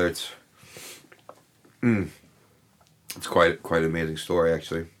together. It's quite an amazing story,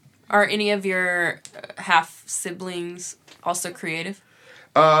 actually. Are any of your half siblings also creative?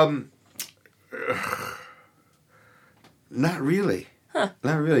 Not really. Huh.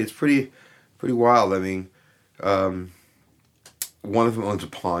 Not really. It's pretty wild. I mean, one of them owns a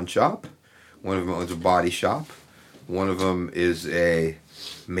pawn shop. One of them owns a body shop. One of them is a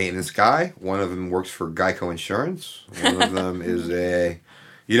maintenance guy. One of them works for Geico Insurance. One of them is a,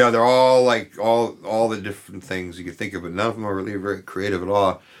 they're all like all the different things you could think of, but none of them are really very creative at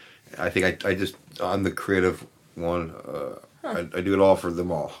all. I think I'm the creative one. I do it all for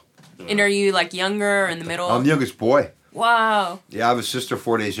them all. And are you like younger or in the middle? I'm the youngest boy. Wow. Yeah, I have a sister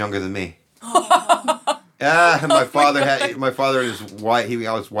 4 days younger than me. Yeah, my father and his wife. He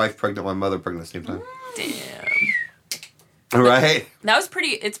got his wife pregnant, my mother pregnant at the same time. Damn. Right. That was pretty.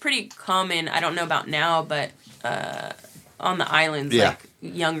 It's pretty common. I don't know about now, but on the islands, like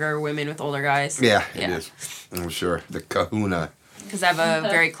younger women with older guys. Yeah, it is. I'm sure the Kahuna. Because I have a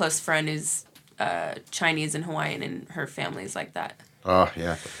very close friend who's Chinese and Hawaiian, and her family's like that. Oh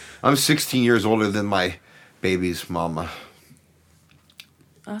yeah, I'm 16 years older than my baby's mama.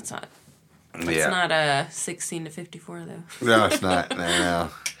 Oh, that's not. It's not 16 to 54 though. No, it's not. No.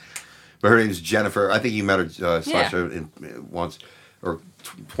 But her name's Jennifer. I think you met her, Sasha, once or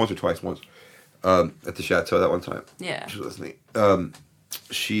twice at the chateau that one time. Yeah. She was listening.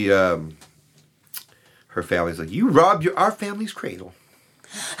 Her family's like, you robbed our family's cradle.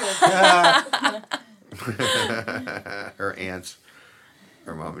 Her aunts,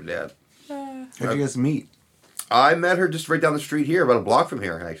 her mom and dad. How'd you guys meet? I met her just right down the street here, about a block from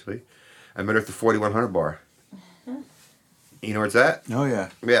here, actually. I met her at the 4100 bar. You know where it's at? Oh, yeah.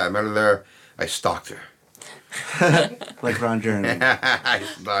 Yeah, I met her there. I stalked her. Like Ron Jeremy. I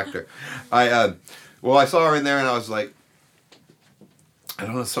stalked her. I saw her in there and I was like, I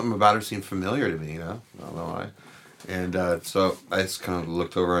don't know, something about her seemed familiar to me, I don't know why. And so I just kind of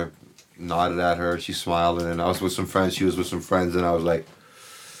looked over and nodded at her. She smiled, and then I was with some friends. She was with some friends, and I was like,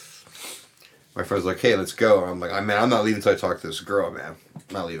 my friend's like, hey, let's go. And I'm like, man, I'm not leaving until I talk to this girl, man. I'm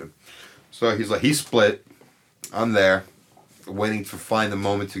not leaving. So he's like, he split. I'm there, waiting to find the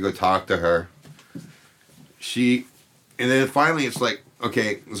moment to go talk to her. And then finally it's like,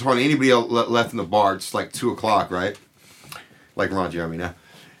 okay, there's hardly anybody else left in the bar. It's like 2 o'clock, right? Like Ron Jeremy now.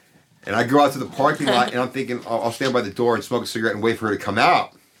 And I go out to the parking lot, and I'm thinking, I'll stand by the door and smoke a cigarette and wait for her to come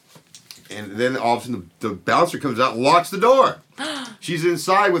out. And then all of a sudden the bouncer comes out and locks the door. She's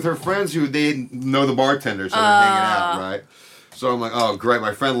inside with her friends who they know the bartender, so they're hanging out, right? So I'm like, oh, great,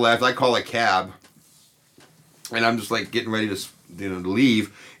 my friend left. I call a cab. And I'm just like getting ready to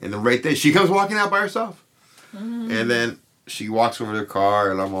leave. And then right there, she comes walking out by herself. Mm-hmm. And then she walks over to her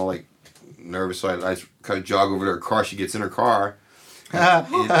car, and I'm all like nervous. So I kind of jog over to her car. She gets in her car. And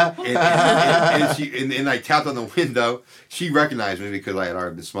I tapped on the window. She recognized me because I had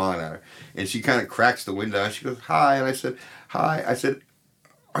already been smiling at her. And she kind of cracks the window. And she goes, hi. And I said, hi. I said,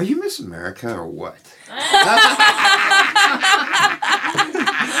 are you Miss America or what?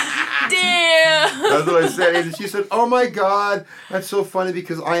 Damn. That's what I said. And she said, oh my God, that's so funny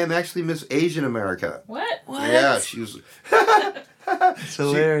because I am actually Miss Asian America. What? Yeah, she was... It's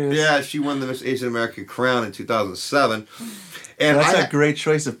hilarious. She won the Miss Asian America crown in 2007. And that's a great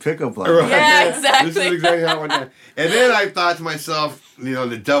choice of pickup line. Right. Yeah, exactly. This is exactly how it went down. And then I thought to myself,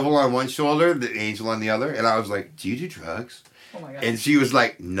 the devil on one shoulder, the angel on the other. And I was like, do you do drugs? Oh my God. And she was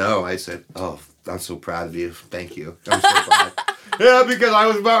like, no. I said, oh, I'm so proud of you. Thank you. I'm so proud. Yeah, because I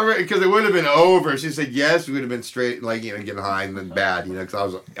was about ready, because it would have been over. She said yes, we would have been straight, like, getting high and then bad, because I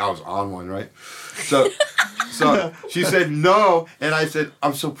was on one, right? So she said no, and I said,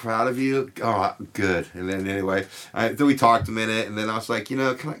 I'm so proud of you. Oh, good. And then anyway, then we talked a minute, and then I was like, can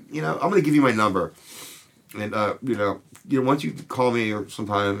I, I'm going to give you my number. And, once you call me or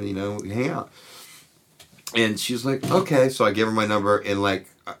sometime, hang out. And she's like, okay. So I gave her my number, and like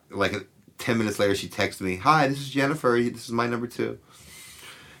 10 minutes later, she texted me, hi, this is Jennifer. This is my number 2.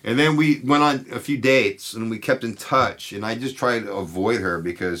 And then we went on a few dates, and we kept in touch. And I just tried to avoid her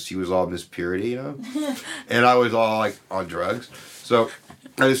because she was all Miss Purity, and I was all like on drugs. So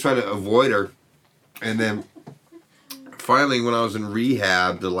I just tried to avoid her. And then finally, when I was in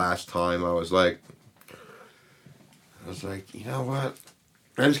rehab the last time, I was like, you know what?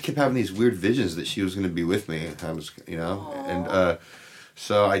 I just kept having these weird visions that she was going to be with me. I was, and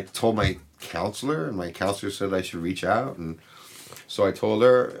so I told my counselor, and my counselor said I should reach out, and so I told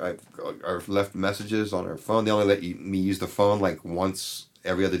her. I left messages on her phone. They only let me use the phone like once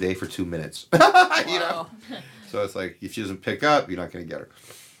every other day for 2 minutes. So it's like if she doesn't pick up, you're not going to get her.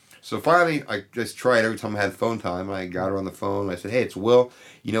 So finally, I just tried every time I had phone time. I got her on the phone. I said, hey, it's Will.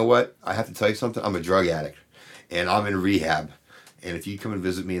 You know what? I have to tell you something. I'm a drug addict. and I'm in rehab, and if you come and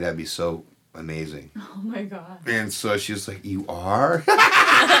visit me, that'd be so amazing. Oh my god. And so she was like, you are?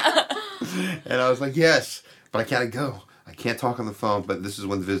 And I was like, yes, but I gotta go. I can't talk on the phone, but this is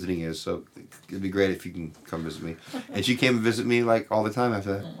when the visiting is, so it'd be great if you can come visit me. And she came and visit me like all the time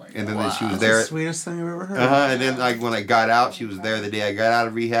after that. And then she was That's there. the sweetest thing I've ever heard. And then like when I got out, she was there the day I got out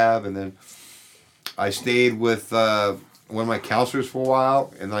of rehab, and then I stayed with one of my counselors for a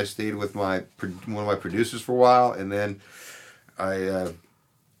while, and then I stayed with one of my producers for a while, and then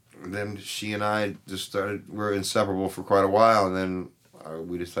then she and I just we're inseparable for quite a while, and then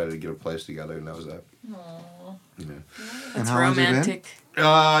we decided to get a place together, and that was that. Aww. Yeah. That's how long's it been? romantic.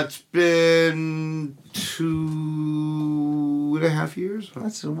 It's been 2.5 years.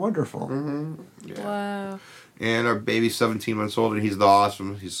 That's wonderful. Mm-hmm. Yeah. Wow. And our baby's 17 months old, and he's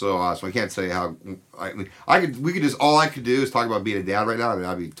awesome. He's so awesome. I can't tell you how. All I could do is talk about being a dad right now, and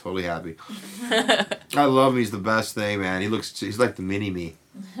I'd be totally happy. I love him. He's the best thing, man. He's like the mini me.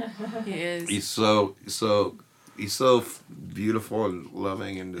 He is. He's so beautiful and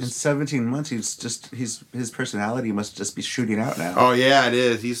loving, and In just. 17 months, his personality must just be shooting out now. Oh yeah, it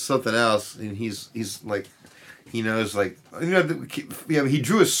is. He's something else, and he's like, he knows, like, he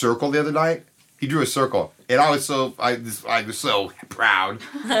drew a circle the other night. He drew a circle, and I was so proud.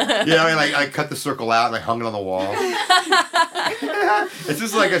 I cut the circle out and I hung it on the wall. It's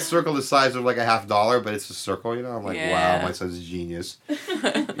just like a circle the size of like a $50, but it's a circle. I'm like, wow, my son's a genius.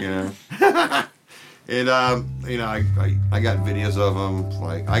 And I got videos of him.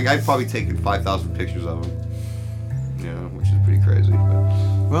 Like I've probably taken 5,000 pictures of him. Which is pretty crazy.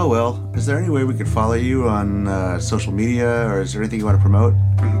 But. Well, is there any way we could follow you on social media, or is there anything you want to promote?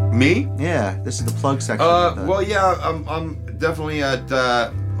 Me? Yeah, this is the plug section. Well, yeah, I'm definitely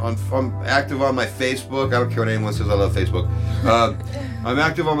I'm active on my Facebook. I don't care what anyone says. I love Facebook. I'm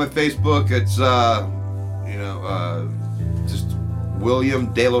active on my Facebook. It's just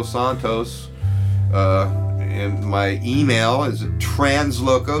William De Los Santos. And my email is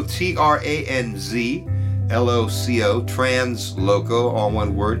Tranzloco, TRANZLOCO, Tranzloco, all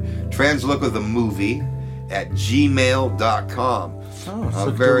one word, Tranzloco the movie @gmail.com.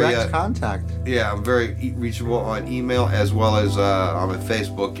 So direct contact. Yeah, I'm very reachable on email as well as on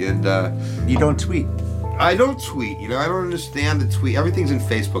Facebook, and You don't tweet. I don't tweet. I don't understand the tweet. Everything's in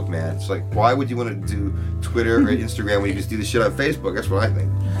Facebook, man. It's like, why would you want to do Twitter or Instagram when you just do the shit on Facebook? That's what I think.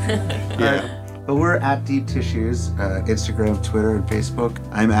 Yeah. But we're at Deep Tissues, Instagram, Twitter, and Facebook.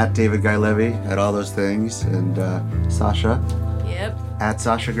 I'm at David Guy Levy at all those things, and Sasha Yep. at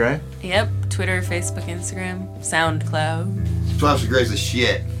Sasha Gray. Yep. Twitter, Facebook, Instagram, SoundCloud. Sasha Gray's the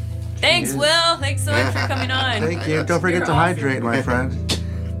shit. Thanks, Will. Thanks so much for coming on. Thank you. Don't forget to hydrate, my friend.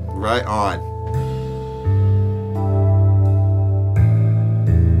 Right on.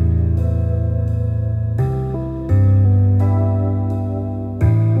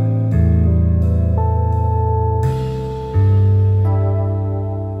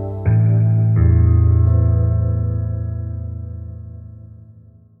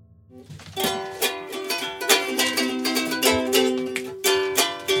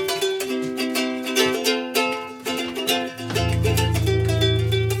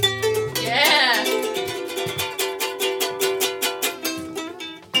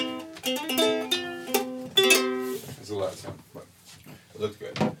 It looked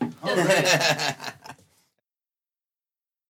good.